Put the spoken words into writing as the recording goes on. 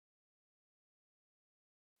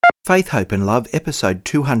Faith, Hope and Love, episode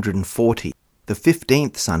 240, the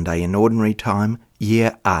 15th Sunday in Ordinary Time,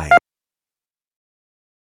 Year A.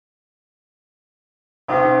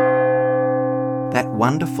 That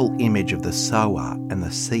wonderful image of the sower and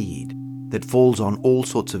the seed that falls on all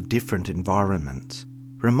sorts of different environments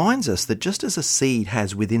reminds us that just as a seed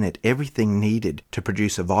has within it everything needed to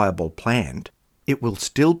produce a viable plant, it will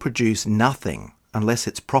still produce nothing unless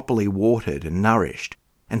it's properly watered and nourished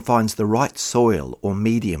and finds the right soil or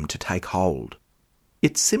medium to take hold.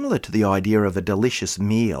 It's similar to the idea of a delicious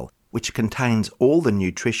meal which contains all the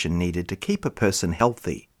nutrition needed to keep a person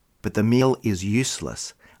healthy, but the meal is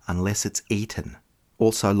useless unless it's eaten.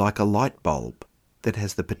 Also like a light bulb that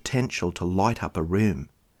has the potential to light up a room,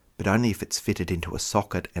 but only if it's fitted into a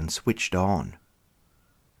socket and switched on.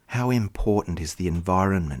 How important is the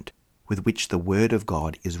environment with which the Word of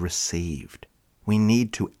God is received? We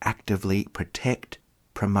need to actively protect,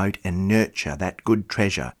 promote and nurture that good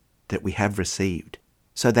treasure that we have received,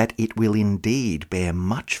 so that it will indeed bear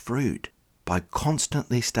much fruit by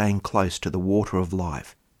constantly staying close to the water of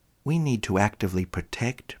life. We need to actively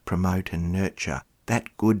protect, promote and nurture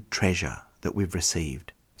that good treasure that we've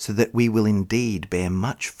received, so that we will indeed bear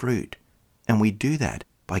much fruit, and we do that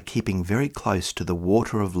by keeping very close to the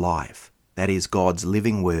water of life, that is God's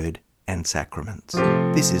living word and sacraments.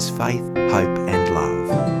 This is Faith, Hope and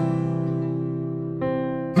Love.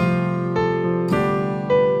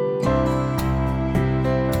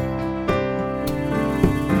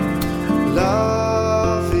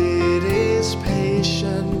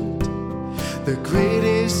 The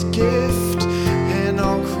greatest gift in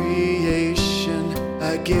all creation,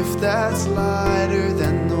 a gift that's lighter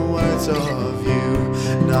than the words of you,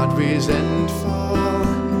 not resentful,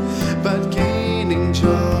 but gaining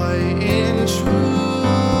joy in truth.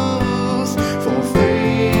 For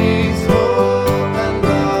faith, hope, and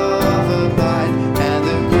love abide, and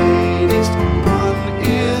the greatest one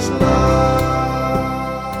is love.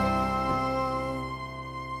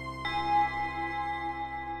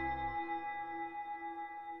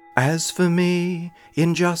 As for me,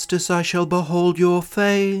 in justice I shall behold your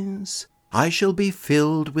face. I shall be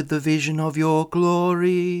filled with the vision of your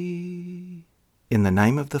glory. In the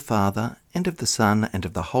name of the Father, and of the Son, and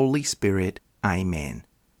of the Holy Spirit. Amen.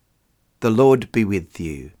 The Lord be with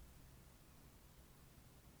you.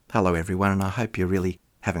 Hello everyone, and I hope you're really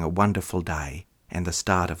having a wonderful day and the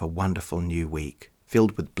start of a wonderful new week,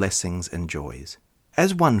 filled with blessings and joys.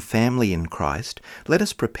 As one family in Christ, let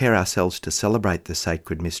us prepare ourselves to celebrate the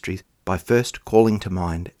sacred mysteries by first calling to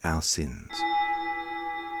mind our sins.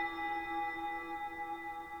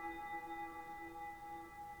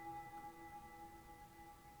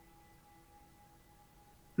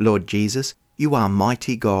 Lord Jesus, you are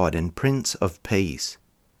mighty God and Prince of Peace.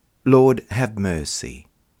 Lord, have mercy.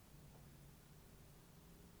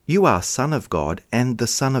 You are Son of God and the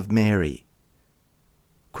Son of Mary.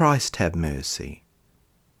 Christ, have mercy.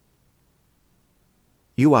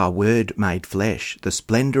 You are Word made flesh, the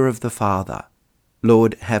splendour of the Father.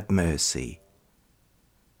 Lord, have mercy.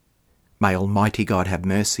 May Almighty God have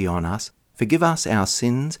mercy on us, forgive us our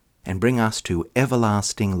sins, and bring us to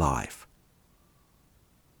everlasting life.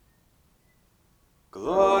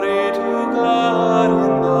 Glory to God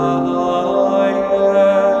in the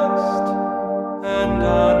highest, and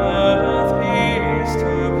on earth peace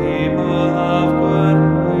to people of good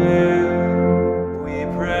will. We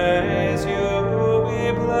praise you,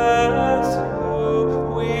 we bless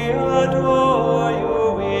you, we adore you,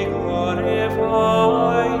 we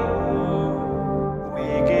glorify you. We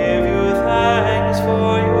give you thanks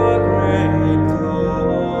for your great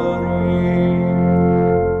glory.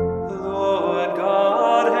 Lord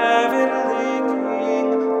God, heavenly King,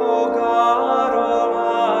 O God,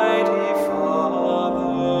 Almighty Father,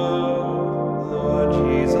 Lord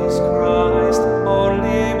Jesus Christ,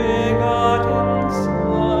 only begotten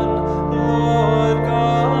Son, Lord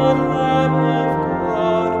God, Lamb of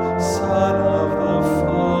God, Son of the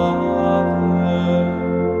Father,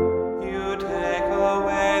 you take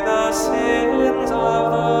away the sins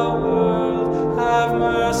of the world, have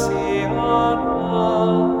mercy on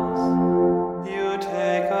us. You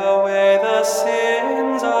take away the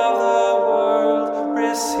sins of the world,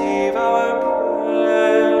 receive our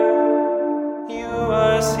prayer. You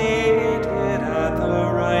are seated at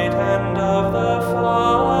the right hand of the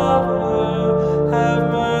Father,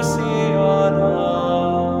 have mercy on us.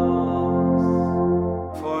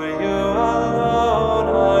 For you alone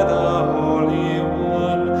are the Holy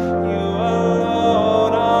One, you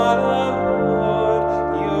alone are the Lord,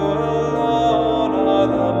 you alone are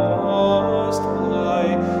the Most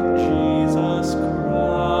High, Jesus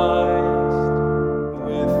Christ,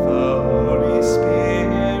 with the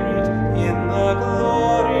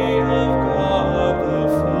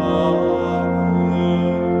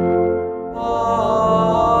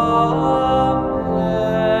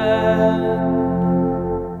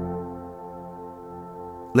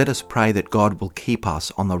Let us pray that God will keep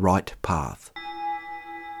us on the right path.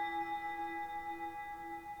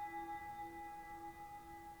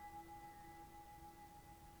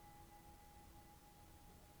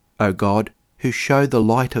 O God, who show the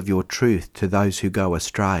light of your truth to those who go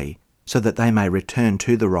astray, so that they may return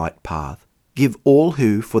to the right path, give all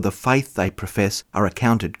who, for the faith they profess, are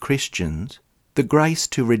accounted Christians, the grace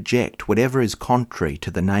to reject whatever is contrary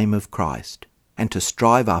to the name of Christ, and to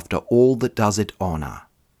strive after all that does it honour.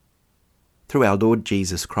 Through our Lord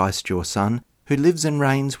Jesus Christ, your Son, who lives and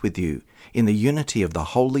reigns with you in the unity of the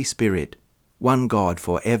Holy Spirit, one God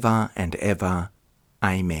for ever and ever.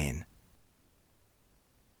 Amen.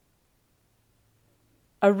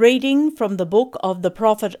 A reading from the book of the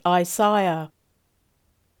prophet Isaiah.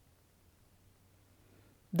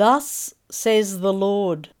 Thus says the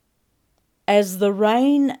Lord, as the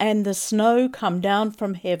rain and the snow come down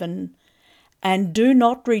from heaven, and do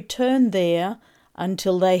not return there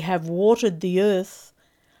until they have watered the earth,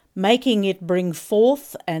 making it bring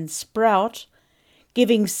forth and sprout,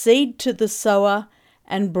 giving seed to the sower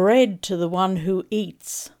and bread to the one who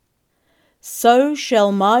eats, so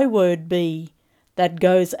shall my word be that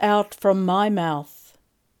goes out from my mouth.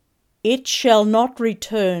 It shall not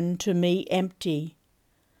return to me empty,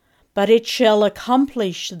 but it shall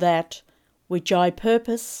accomplish that which I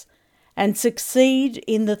purpose, and succeed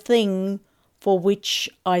in the thing for which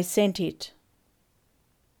I sent it.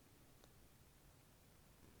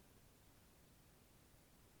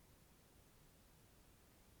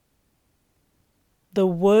 The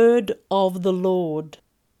word of the Lord.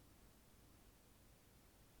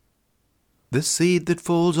 The seed that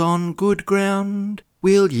falls on good ground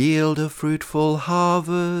will yield a fruitful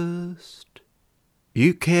harvest.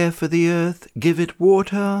 You care for the earth, give it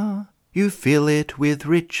water, you fill it with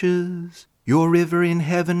riches. Your river in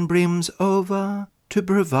heaven brims over to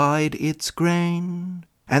provide its grain.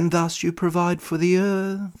 And thus you provide for the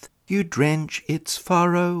earth, you drench its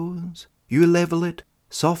furrows, you level it,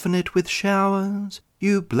 soften it with showers,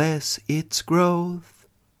 you bless its growth.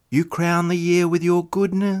 You crown the year with your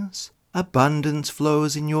goodness, abundance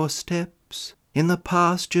flows in your steps. In the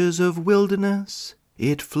pastures of wilderness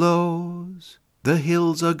it flows. The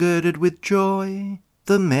hills are girded with joy,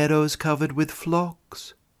 the meadows covered with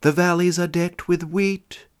flocks. The valleys are decked with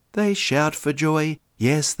wheat, they shout for joy,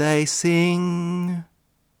 yes, they sing.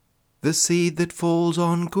 The seed that falls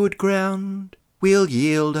on good ground will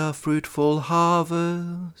yield a fruitful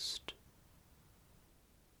harvest.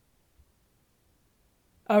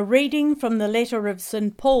 A reading from the letter of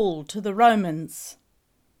St. Paul to the Romans.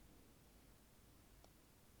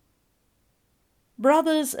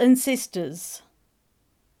 Brothers and sisters,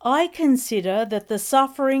 I consider that the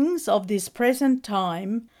sufferings of this present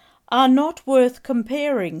time are not worth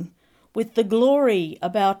comparing with the glory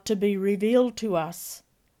about to be revealed to us.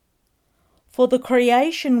 For the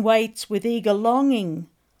creation waits with eager longing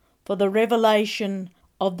for the revelation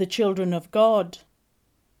of the children of God.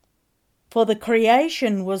 For the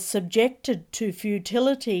creation was subjected to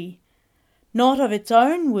futility, not of its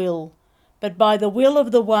own will, but by the will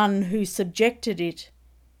of the one who subjected it,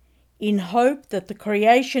 in hope that the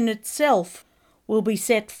creation itself will be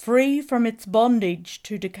set free from its bondage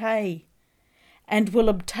to decay, and will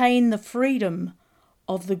obtain the freedom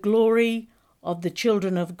of the glory of the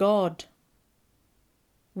children of God.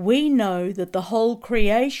 We know that the whole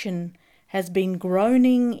creation has been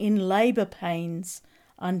groaning in labour pains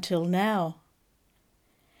until now.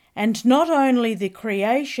 And not only the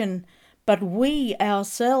creation, but we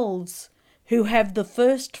ourselves, who have the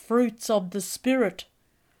first fruits of the Spirit,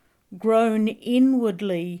 groan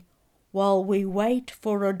inwardly while we wait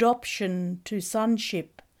for adoption to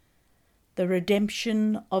sonship, the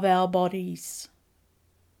redemption of our bodies.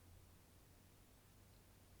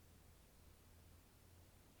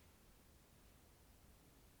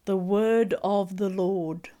 The word of the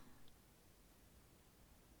Lord.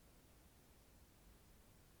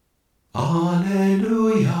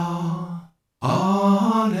 Alleluia,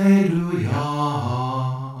 Alleluia,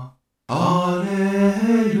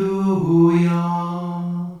 Alleluia.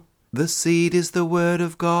 The seed is the word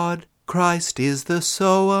of God, Christ is the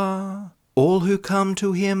sower. All who come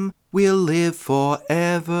to him will live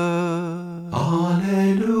forever.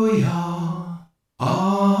 Alleluia,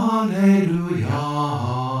 Alleluia,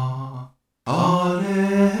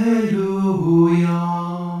 Alleluia.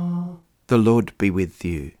 The Lord be with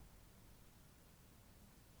you.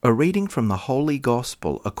 A reading from the Holy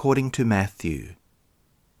Gospel according to Matthew.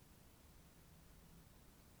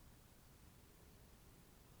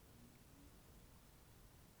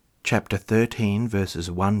 Chapter 13, verses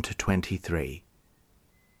 1 to 23.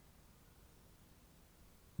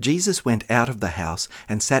 Jesus went out of the house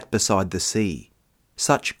and sat beside the sea.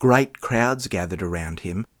 Such great crowds gathered around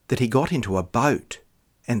him that he got into a boat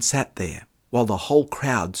and sat there, while the whole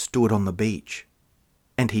crowd stood on the beach.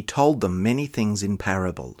 And he told them many things in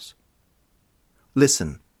parables.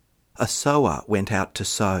 Listen, a sower went out to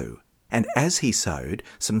sow, and as he sowed,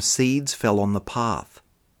 some seeds fell on the path,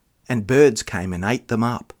 and birds came and ate them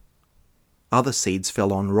up. Other seeds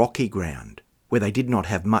fell on rocky ground, where they did not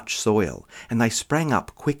have much soil, and they sprang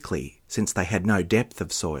up quickly, since they had no depth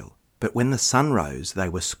of soil. But when the sun rose, they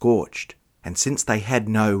were scorched, and since they had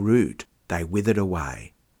no root, they withered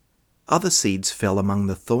away. Other seeds fell among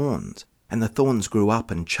the thorns, and the thorns grew up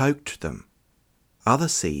and choked them. Other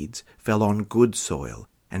seeds fell on good soil,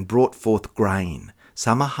 and brought forth grain,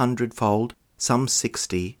 some 100-fold, some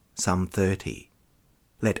 60, some 30.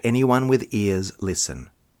 Let anyone with ears listen.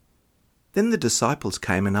 Then the disciples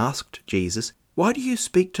came and asked Jesus, "Why do you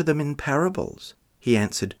speak to them in parables?" He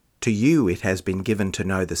answered, "To you it has been given to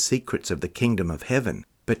know the secrets of the kingdom of heaven,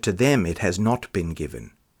 but to them it has not been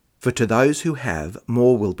given. For to those who have,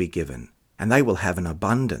 more will be given, and they will have an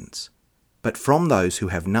abundance. But from those who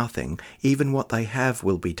have nothing, even what they have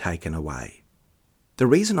will be taken away. The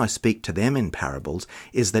reason I speak to them in parables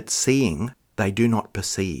is that seeing they do not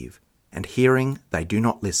perceive, and hearing they do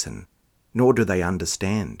not listen, nor do they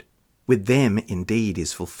understand. With them indeed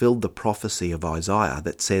is fulfilled the prophecy of Isaiah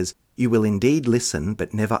that says, 'You will indeed listen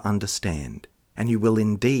but never understand, and you will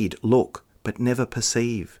indeed look but never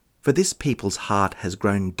perceive. For this people's heart has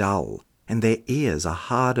grown dull, and their ears are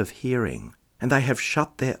hard of hearing, and they have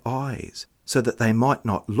shut their eyes, so that they might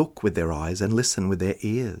not look with their eyes and listen with their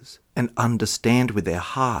ears, and understand with their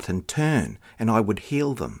heart and turn, and I would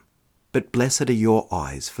heal them. But blessed are your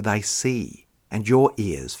eyes, for they see, and your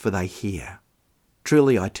ears, for they hear.'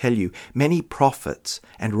 Truly I tell you, many prophets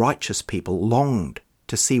and righteous people longed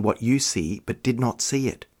to see what you see, but did not see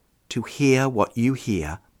it, to hear what you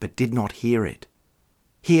hear, but did not hear it.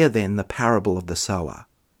 Hear then the parable of the sower.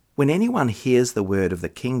 When anyone hears the word of the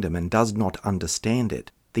kingdom and does not understand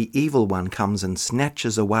it, the evil one comes and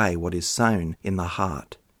snatches away what is sown in the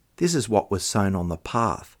heart. This is what was sown on the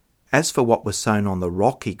path. As for what was sown on the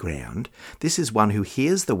rocky ground, this is one who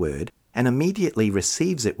hears the word and immediately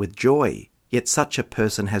receives it with joy. Yet such a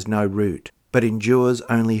person has no root, but endures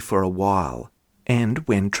only for a while. And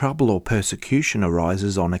when trouble or persecution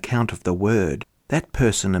arises on account of the word, that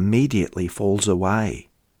person immediately falls away.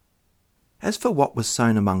 As for what was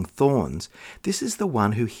sown among thorns, this is the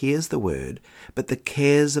one who hears the word, but the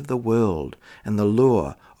cares of the world and the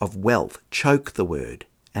lure of wealth choke the word,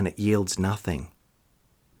 and it yields nothing.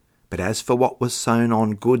 But as for what was sown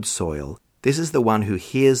on good soil, this is the one who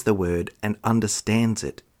hears the word and understands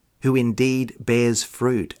it, who indeed bears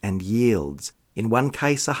fruit and yields, in one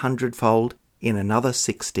case 100-fold, in another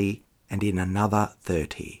 60, and in another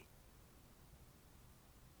 30.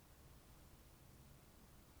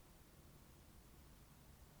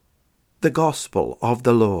 The Gospel of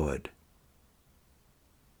the Lord.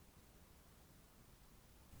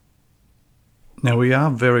 Now we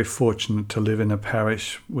are very fortunate to live in a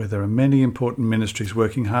parish where there are many important ministries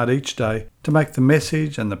working hard each day to make the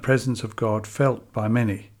message and the presence of God felt by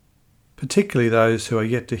many, particularly those who are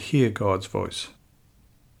yet to hear God's voice.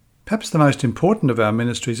 Perhaps the most important of our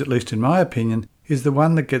ministries, at least in my opinion, is the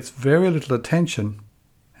one that gets very little attention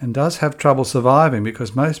and does have trouble surviving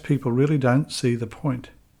because most people really don't see the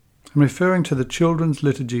point. I'm referring to the Children's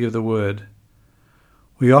Liturgy of the Word.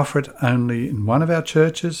 We offer it only in one of our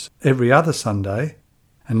churches every other Sunday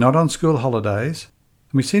and not on school holidays,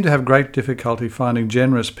 and we seem to have great difficulty finding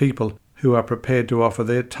generous people who are prepared to offer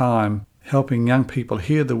their time helping young people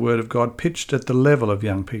hear the Word of God pitched at the level of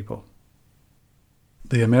young people.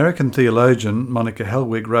 The American theologian Monica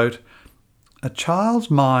Helwig wrote, "A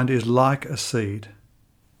child's mind is like a seed.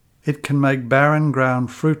 It can make barren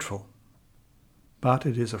ground fruitful, but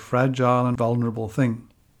it is a fragile and vulnerable thing.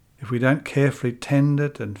 If we don't carefully tend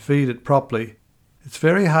it and feed it properly, it's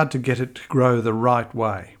very hard to get it to grow the right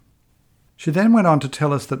way." She then went on to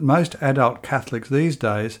tell us that most adult Catholics these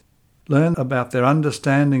days learn about their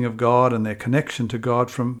understanding of God and their connection to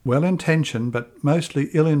God from well-intentioned but mostly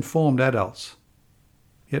ill-informed adults.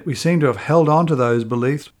 Yet we seem to have held on to those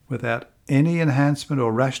beliefs without any enhancement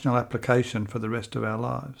or rational application for the rest of our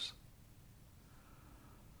lives.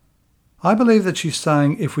 I believe that she's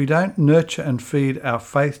saying if we don't nurture and feed our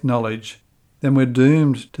faith knowledge, then we're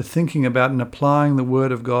doomed to thinking about and applying the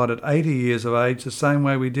Word of God at 80 years of age the same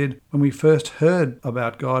way we did when we first heard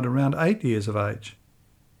about God around 8 years of age.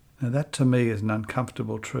 Now that to me is an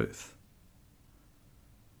uncomfortable truth.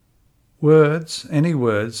 Words, any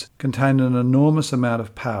words, contain an enormous amount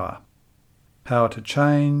of power. Power to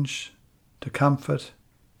change, to comfort,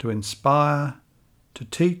 to inspire, to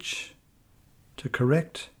teach, to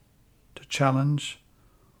correct, to challenge,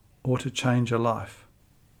 or to change a life.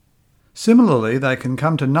 Similarly, they can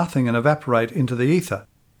come to nothing and evaporate into the ether.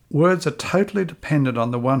 Words are totally dependent on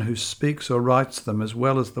the one who speaks or writes them as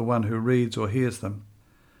well as the one who reads or hears them.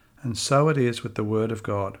 And so it is with the Word of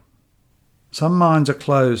God. Some minds are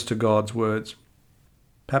closed to God's words,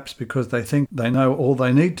 perhaps because they think they know all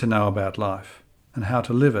they need to know about life and how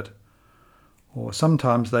to live it. Or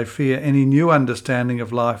sometimes they fear any new understanding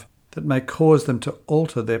of life that may cause them to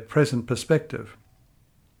alter their present perspective.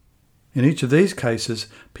 In each of these cases,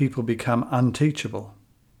 people become unteachable.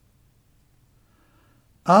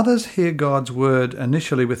 Others hear God's word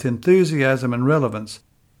initially with enthusiasm and relevance,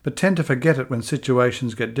 but tend to forget it when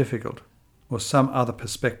situations get difficult or some other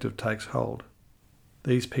perspective takes hold.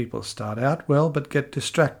 These people start out well but get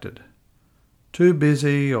distracted, too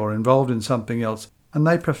busy or involved in something else, and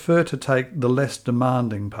they prefer to take the less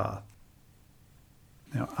demanding path.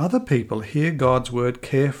 Now, other people hear God's word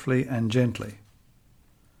carefully and gently.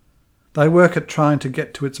 They work at trying to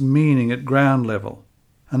get to its meaning at ground level,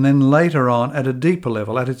 and then later on at a deeper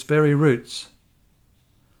level, at its very roots.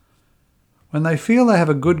 When they feel they have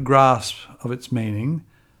a good grasp of its meaning,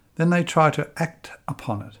 then they try to act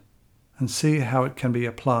upon it and see how it can be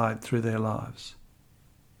applied through their lives.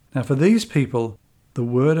 Now, for these people, the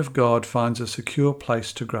Word of God finds a secure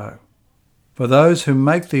place to grow. For those who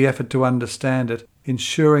make the effort to understand it,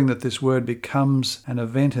 ensuring that this Word becomes an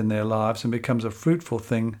event in their lives and becomes a fruitful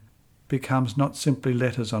thing, becomes not simply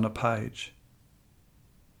letters on a page.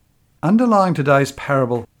 Underlying today's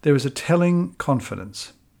parable, there is a telling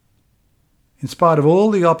confidence. In spite of all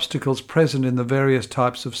the obstacles present in the various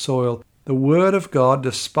types of soil, the Word of God,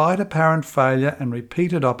 despite apparent failure and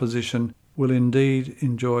repeated opposition, will indeed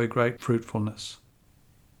enjoy great fruitfulness.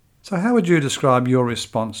 So how would you describe your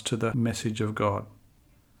response to the message of God?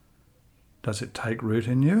 Does it take root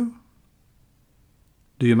in you?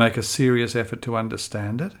 Do you make a serious effort to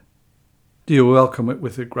understand it? Do you welcome it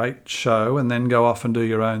with a great show and then go off and do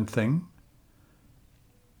your own thing?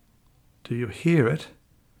 Do you hear it,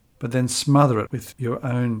 but then smother it with your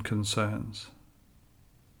own concerns?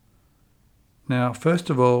 Now, first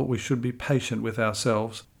of all, we should be patient with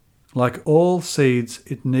ourselves. Like all seeds,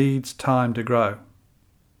 it needs time to grow.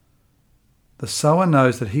 The sower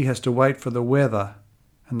knows that he has to wait for the weather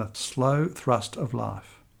and the slow thrust of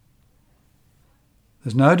life.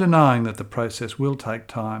 There's no denying that the process will take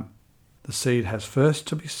time. The seed has first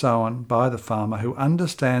to be sown by the farmer who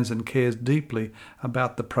understands and cares deeply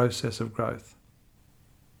about the process of growth.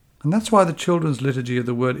 And that's why the children's liturgy of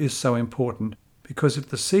the word is so important, because if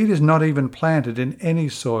the seed is not even planted in any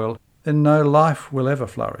soil, then no life will ever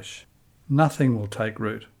flourish. Nothing will take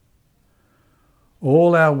root.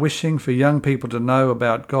 All our wishing for young people to know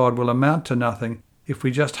about God will amount to nothing if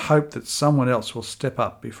we just hope that someone else will step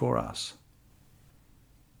up before us.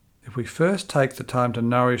 If we first take the time to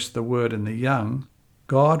nourish the word in the young,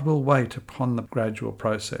 God will wait upon the gradual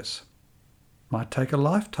process. It might take a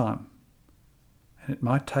lifetime, and it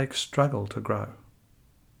might take struggle to grow.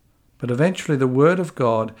 But eventually the word of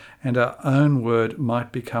God and our own word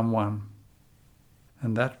might become one,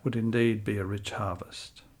 and that would indeed be a rich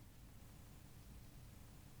harvest.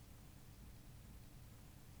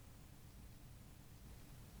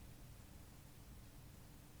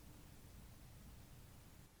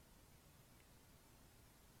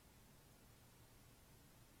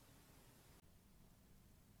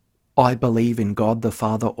 I believe in God the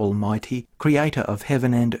Father Almighty, creator of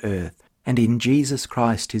heaven and earth, and in Jesus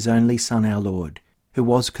Christ, his only Son, our Lord, who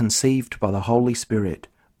was conceived by the Holy Spirit,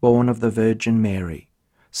 born of the Virgin Mary,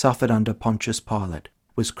 suffered under Pontius Pilate,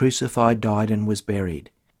 was crucified, died, and was buried.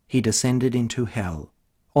 He descended into hell.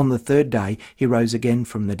 On the third day he rose again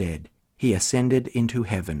from the dead. He ascended into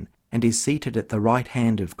heaven, and is seated at the right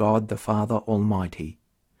hand of God the Father Almighty.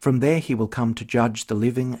 From there he will come to judge the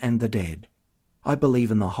living and the dead. I believe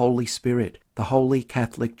in the Holy Spirit, the Holy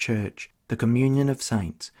Catholic Church, the communion of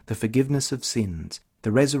saints, the forgiveness of sins,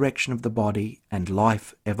 the resurrection of the body, and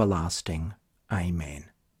life everlasting. Amen.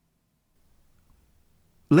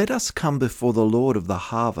 Let us come before the Lord of the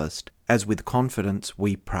harvest as with confidence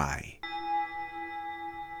we pray.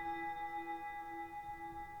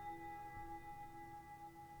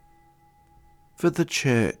 For the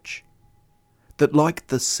Church, that like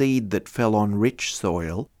the seed that fell on rich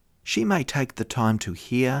soil, she may take the time to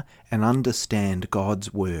hear and understand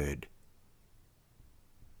God's word.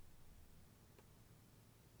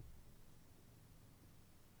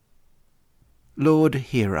 Lord,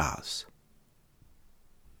 hear us.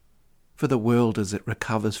 For the world as it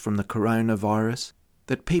recovers from the coronavirus,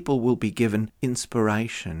 that people will be given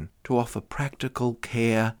inspiration to offer practical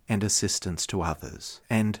care and assistance to others,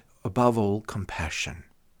 and, above all, compassion.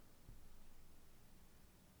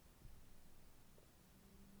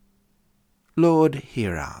 Lord,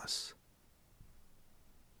 hear us.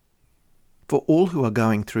 For all who are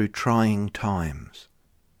going through trying times,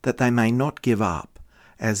 that they may not give up,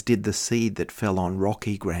 as did the seed that fell on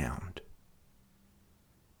rocky ground.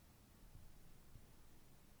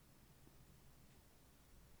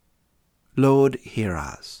 Lord, hear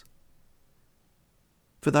us.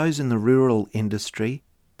 For those in the rural industry,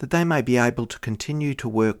 that they may be able to continue to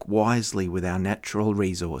work wisely with our natural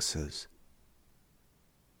resources.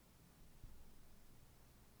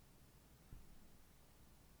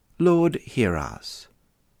 Lord, hear us.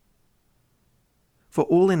 For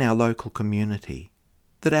all in our local community,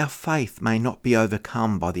 that our faith may not be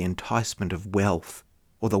overcome by the enticement of wealth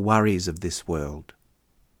or the worries of this world.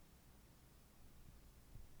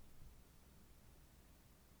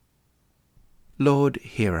 Lord,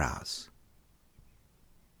 hear us.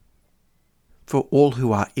 For all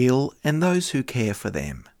who are ill and those who care for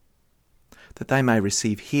them, that they may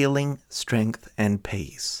receive healing, strength and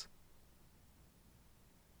peace.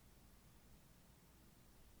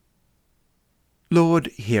 Lord,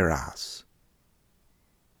 hear us.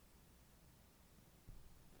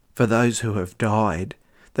 For those who have died,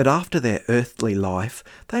 that after their earthly life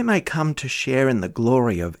they may come to share in the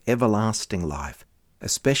glory of everlasting life,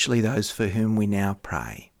 especially those for whom we now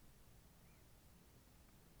pray.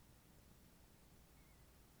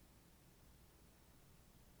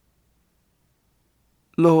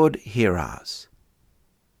 Lord, hear us.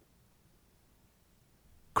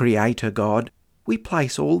 Creator God, we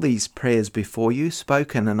place all these prayers before you,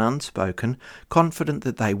 spoken and unspoken, confident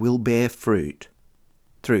that they will bear fruit.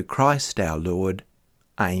 Through Christ our Lord.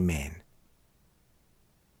 Amen.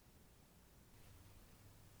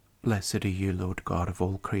 Blessed are you, Lord God of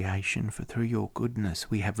all creation, for through your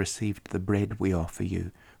goodness we have received the bread we offer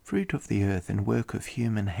you, fruit of the earth and work of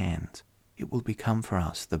human hands. It will become for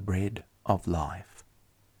us the bread of life.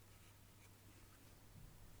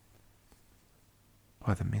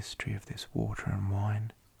 By the mystery of this water and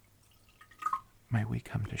wine, may we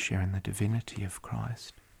come to share in the divinity of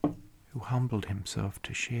Christ, who humbled himself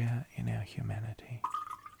to share in our humanity.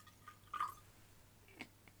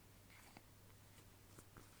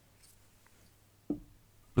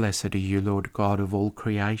 Blessed are you, Lord God of all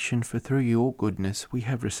creation, for through your goodness we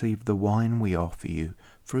have received the wine we offer you,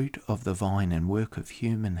 fruit of the vine and work of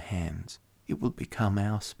human hands. It will become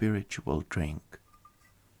our spiritual drink.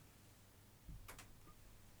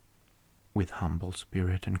 With humble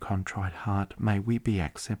spirit and contrite heart, may we be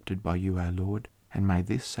accepted by you, our Lord, and may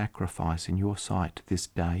this sacrifice in your sight this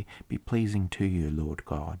day be pleasing to you, Lord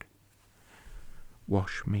God.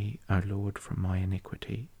 Wash me, O Lord, from my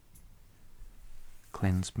iniquity.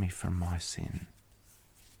 Cleanse me from my sin.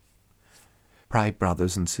 Pray,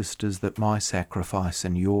 brothers and sisters, that my sacrifice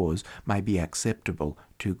and yours may be acceptable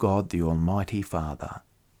to God the Almighty Father.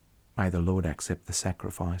 May the Lord accept the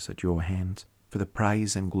sacrifice at your hands, for the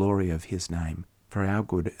praise and glory of his name, for our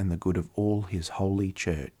good and the good of all his holy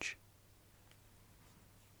church.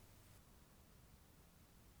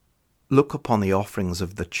 Look upon the offerings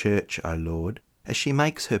of the church, O Lord, as she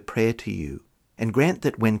makes her prayer to you, and grant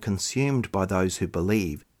that when consumed by those who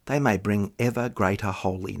believe, they may bring ever greater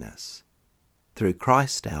holiness. Through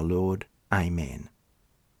Christ our Lord. Amen.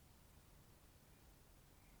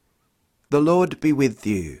 The Lord be with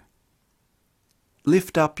you.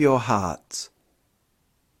 Lift up your hearts.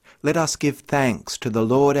 Let us give thanks to the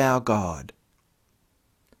Lord our God.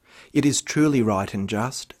 It is truly right and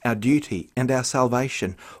just, our duty and our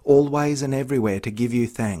salvation, always and everywhere to give you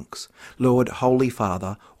thanks, Lord, Holy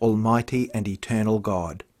Father, Almighty and Eternal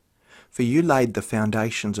God. For you laid the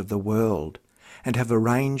foundations of the world, and have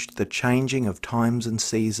arranged the changing of times and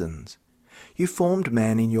seasons. You formed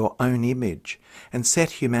man in your own image, and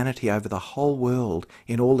set humanity over the whole world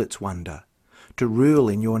in all its wonder, to rule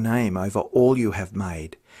in your name over all you have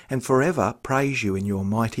made, and forever praise you in your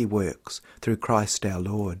mighty works, through Christ our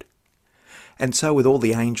Lord. And so with all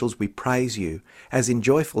the angels we praise you, as in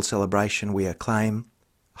joyful celebration we acclaim,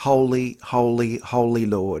 Holy, holy, holy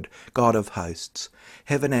Lord, God of hosts,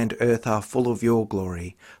 heaven and earth are full of your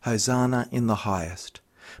glory. Hosanna in the highest.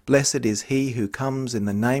 Blessed is he who comes in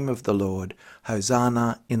the name of the Lord.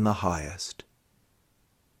 Hosanna in the highest.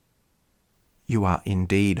 You are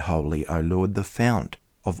indeed holy, O Lord, the fount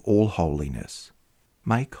of all holiness.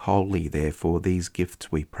 Make holy, therefore, these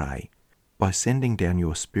gifts, we pray, by sending down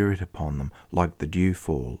your Spirit upon them like the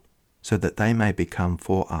dewfall, so that they may become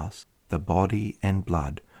for us the body and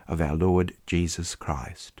blood of our Lord Jesus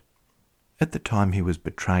Christ. At the time he was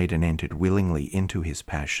betrayed and entered willingly into his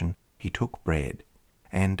passion, he took bread,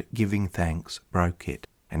 and, giving thanks, broke it,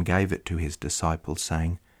 and gave it to his disciples,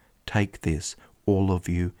 saying, "Take this, all of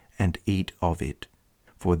you, and eat of it,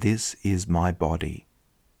 for this is my body,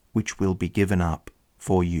 which will be given up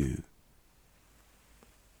for you."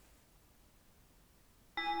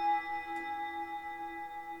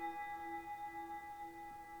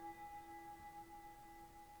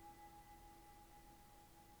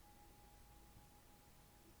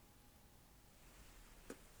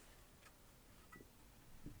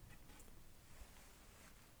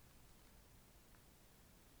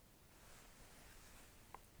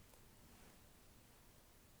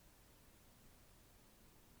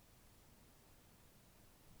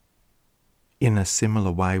 In a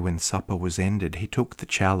similar way, when supper was ended, he took the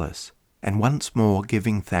chalice, and once more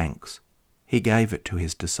giving thanks, he gave it to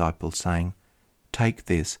his disciples, saying, "Take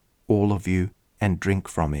this, all of you, and drink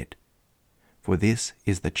from it, for this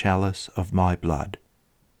is the chalice of my blood,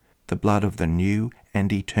 the blood of the new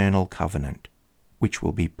and eternal covenant, which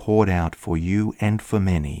will be poured out for you and for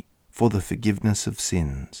many for the forgiveness of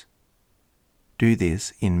sins. Do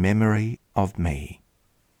this in memory of me."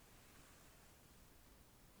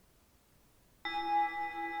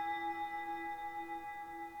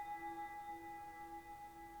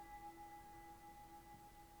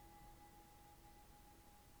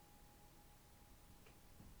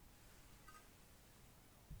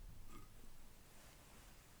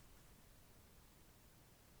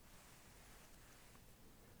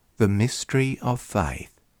 The mystery of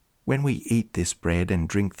faith. When we eat this bread and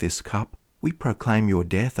drink this cup, we proclaim your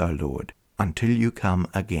death, O Lord, until you come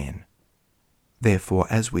again. Therefore,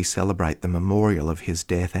 as we celebrate the memorial of his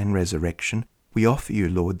death and resurrection, we offer you,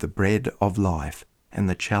 Lord, the bread of life and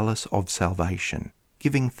the chalice of salvation,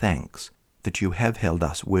 giving thanks that you have held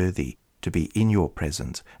us worthy to be in your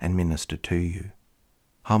presence and minister to you.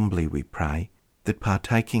 Humbly we pray that,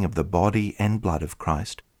 partaking of the body and blood of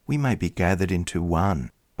Christ, we may be gathered into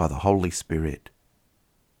one by the Holy Spirit.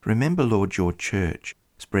 Remember, Lord, your church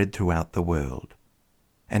spread throughout the world,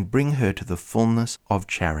 and bring her to the fullness of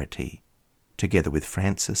charity, together with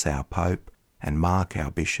Francis our Pope, and Mark our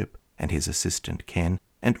Bishop, and his assistant Ken,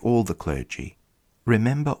 and all the clergy.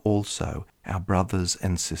 Remember also our brothers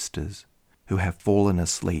and sisters who have fallen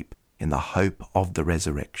asleep in the hope of the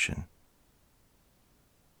resurrection,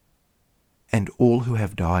 and all who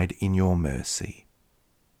have died in your mercy.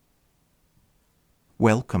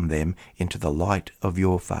 Welcome them into the light of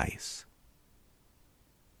your face.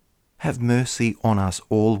 Have mercy on us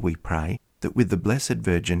all, we pray, that with the Blessed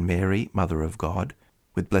Virgin Mary, Mother of God,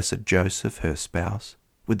 with blessed Joseph, her spouse,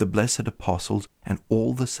 with the blessed apostles and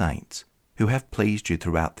all the saints who have pleased you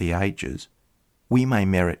throughout the ages, we may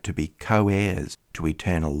merit to be co-heirs to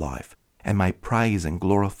eternal life, and may praise and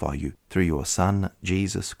glorify you through your Son,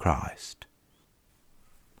 Jesus Christ.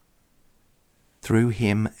 Through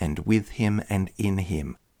him and with him and in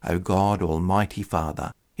him, O God, Almighty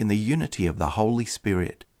Father, in the unity of the Holy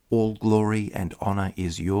Spirit, all glory and honour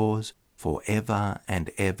is yours for ever and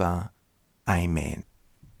ever. Amen.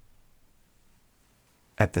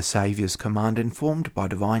 At the Saviour's command, informed by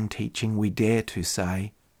divine teaching, we dare to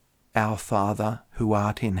say, Our Father, who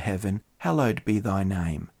art in heaven, hallowed be thy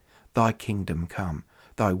name. Thy kingdom come,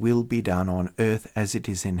 thy will be done on earth as it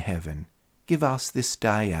is in heaven. Give us this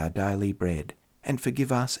day our daily bread, and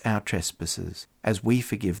forgive us our trespasses, as we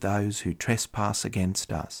forgive those who trespass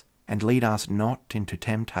against us. And lead us not into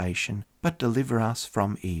temptation, but deliver us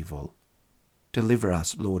from evil. Deliver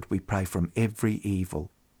us, Lord, we pray, from every evil.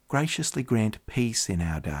 Graciously grant peace in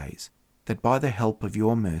our days, that by the help of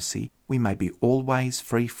your mercy we may be always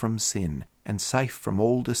free from sin and safe from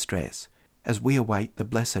all distress, as we await the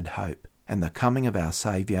blessed hope and the coming of our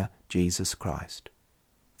Saviour, Jesus Christ.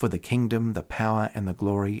 For the kingdom, the power, and the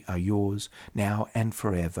glory are yours, now and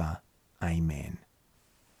forever. Amen.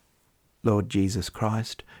 Lord Jesus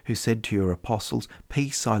Christ, who said to your apostles,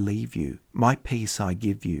 Peace I leave you, my peace I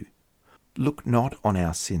give you, look not on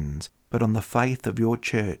our sins, but on the faith of your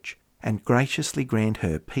church, and graciously grant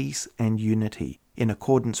her peace and unity, in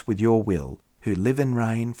accordance with your will, who live and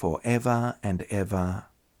reign for ever and ever.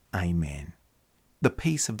 Amen. The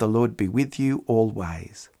peace of the Lord be with you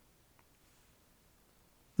always.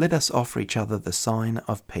 Let us offer each other the sign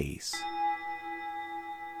of peace.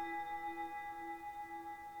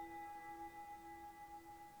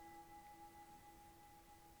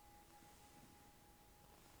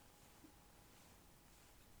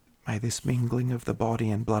 May this mingling of the body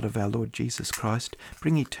and blood of our Lord Jesus Christ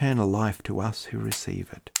bring eternal life to us who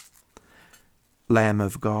receive it. Lamb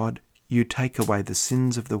of God, you take away the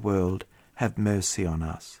sins of the world, have mercy on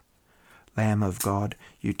us. Lamb of God,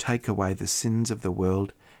 you take away the sins of the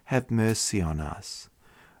world, have mercy on us.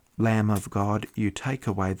 Lamb of God, you take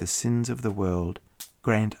away the sins of the world,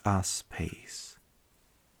 grant us peace.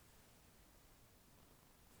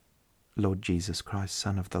 Lord Jesus Christ,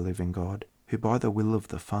 Son of the living God, who by the will of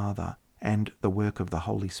the Father and the work of the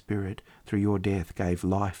Holy Spirit through your death gave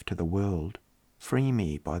life to the world, free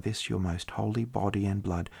me by this your most holy body and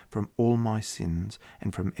blood from all my sins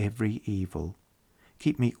and from every evil.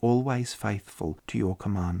 Keep me always faithful to your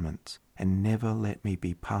commandments, and never let me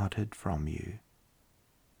be parted from you.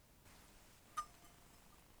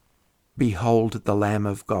 Behold the Lamb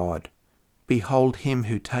of God. Behold him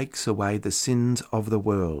who takes away the sins of the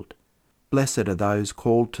world. Blessed are those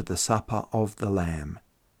called to the supper of the Lamb.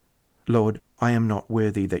 Lord, I am not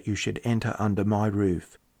worthy that you should enter under my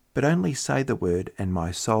roof, but only say the word, and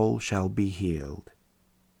my soul shall be healed.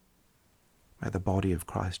 May the body of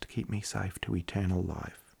Christ keep me safe to eternal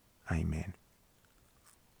life. Amen.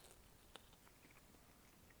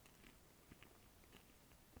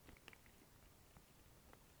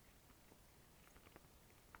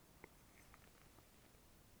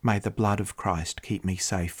 May the blood of Christ keep me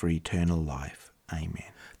safe for eternal life.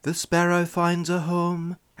 Amen. The sparrow finds a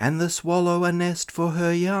home, and the swallow a nest for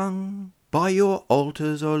her young. By your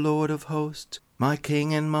altars, O Lord of hosts, my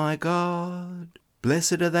King and my God.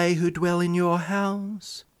 Blessed are they who dwell in your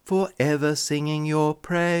house, for ever singing your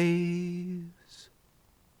praise.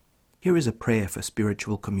 Here is a prayer for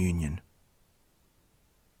spiritual communion.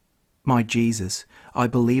 My Jesus, I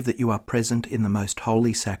believe that you are present in the most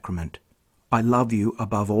holy sacrament. I love you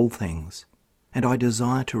above all things, and I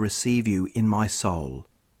desire to receive you in my soul.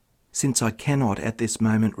 Since I cannot at this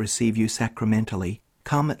moment receive you sacramentally,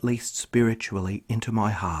 come at least spiritually into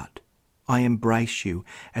my heart. I embrace you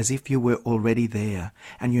as if you were already there,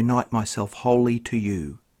 and unite myself wholly to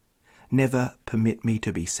you. Never permit me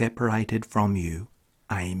to be separated from you.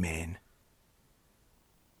 Amen.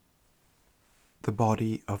 The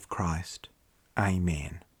body of Christ.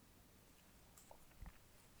 Amen.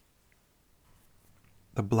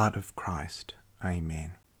 The blood of Christ.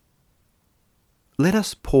 Amen. Let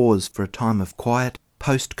us pause for a time of quiet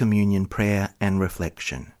post-communion prayer and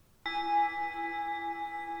reflection.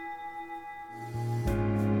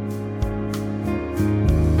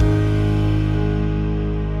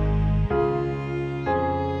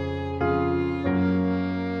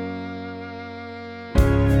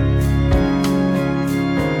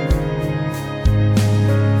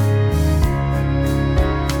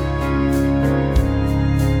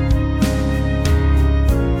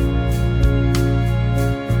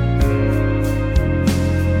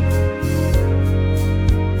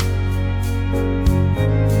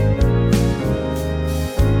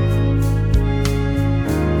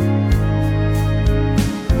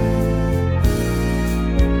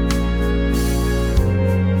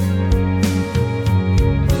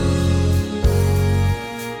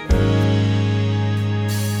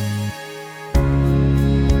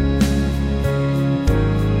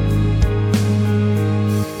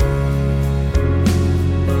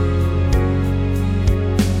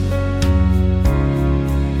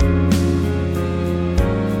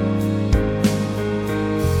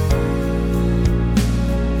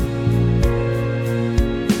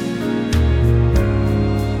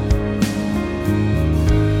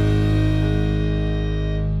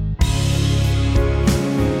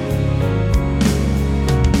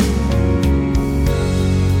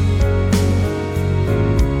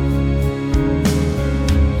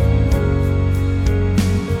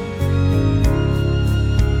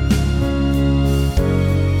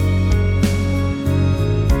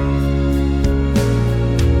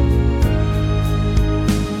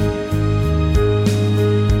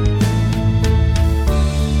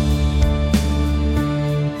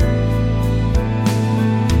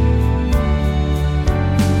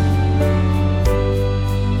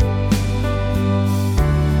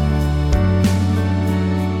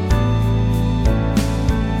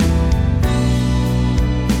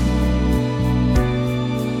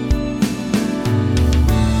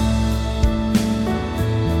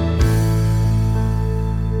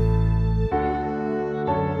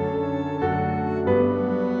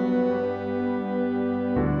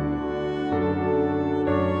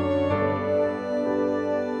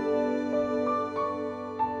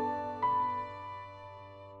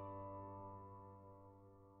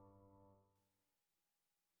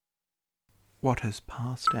 What has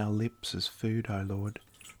passed our lips as food, O Lord,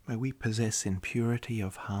 may we possess in purity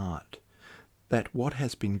of heart, that what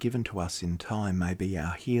has been given to us in time may be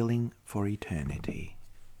our healing for eternity.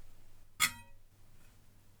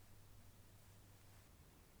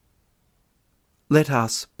 Let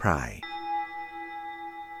us pray.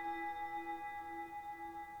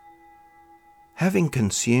 Having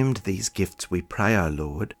consumed these gifts, we pray, O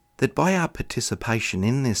Lord, that by our participation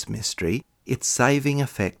in this mystery, its saving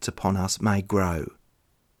effects upon us may grow.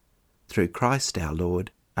 Through Christ our Lord.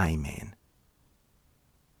 Amen.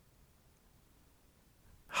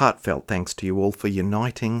 Heartfelt thanks to you all for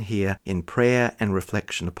uniting here in prayer and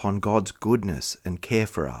reflection upon God's goodness and care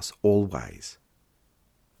for us always.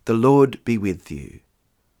 The Lord be with you.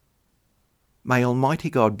 May Almighty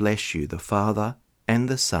God bless you, the Father and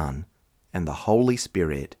the Son and the Holy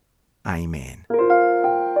Spirit. Amen.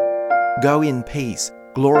 Go in peace,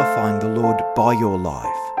 glorifying the Lord by your life.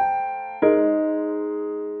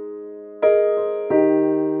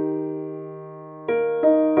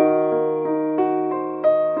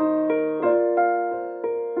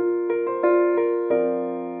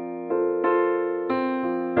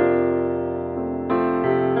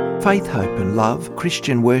 Faith, Hope and Love,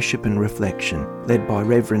 Christian Worship and Reflection, led by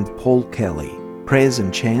Reverend Paul Kelly. Prayers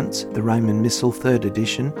and Chants, the Roman Missal 3rd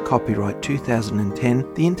edition, copyright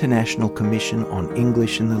 2010, the International Commission on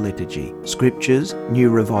English and the Liturgy. Scriptures, New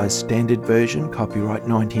Revised Standard Version, copyright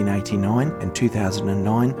 1989 and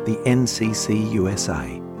 2009, the NCC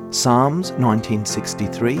USA. Psalms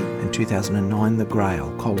 1963 and 2009, The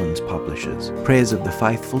Grail, Collins Publishers. Prayers of the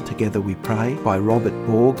Faithful, Together We Pray, by Robert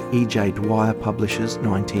Borg, E.J. Dwyer Publishers,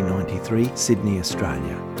 1993, Sydney,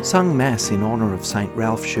 Australia. Sung Mass in honour of St.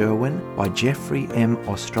 Ralph Sherwin by Jeffrey M.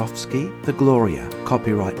 Ostrowski, The Gloria,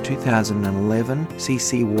 copyright 2011,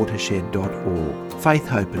 ccwatershed.org. Faith,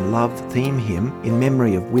 Hope and Love theme hymn in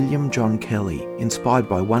memory of William John Kelly, inspired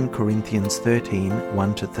by 1 Corinthians 13,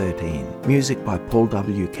 1-13. Music by Paul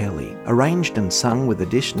W. Kelly, arranged and sung with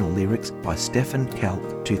additional lyrics by Stephen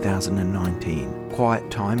Kelk, 2019.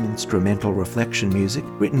 Quiet Time Instrumental Reflection Music,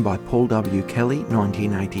 written by Paul W. Kelly,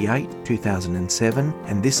 1988, 2007,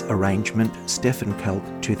 and this arrangement, Stephen Kelk,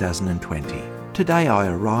 2020. Today I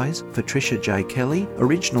Arise, for Tricia J. Kelly,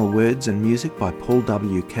 original words and music by Paul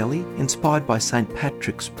W. Kelly, inspired by St.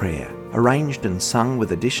 Patrick's Prayer, arranged and sung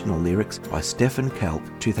with additional lyrics by Stephen Kelk,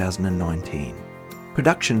 2019.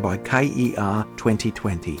 Production by KER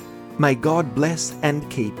 2020. May God bless and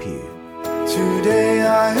keep you. Today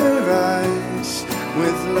I arise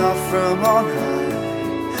with love from on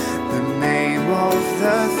high, the name of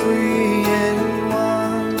the Three in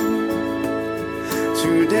One.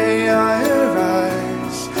 Today I arise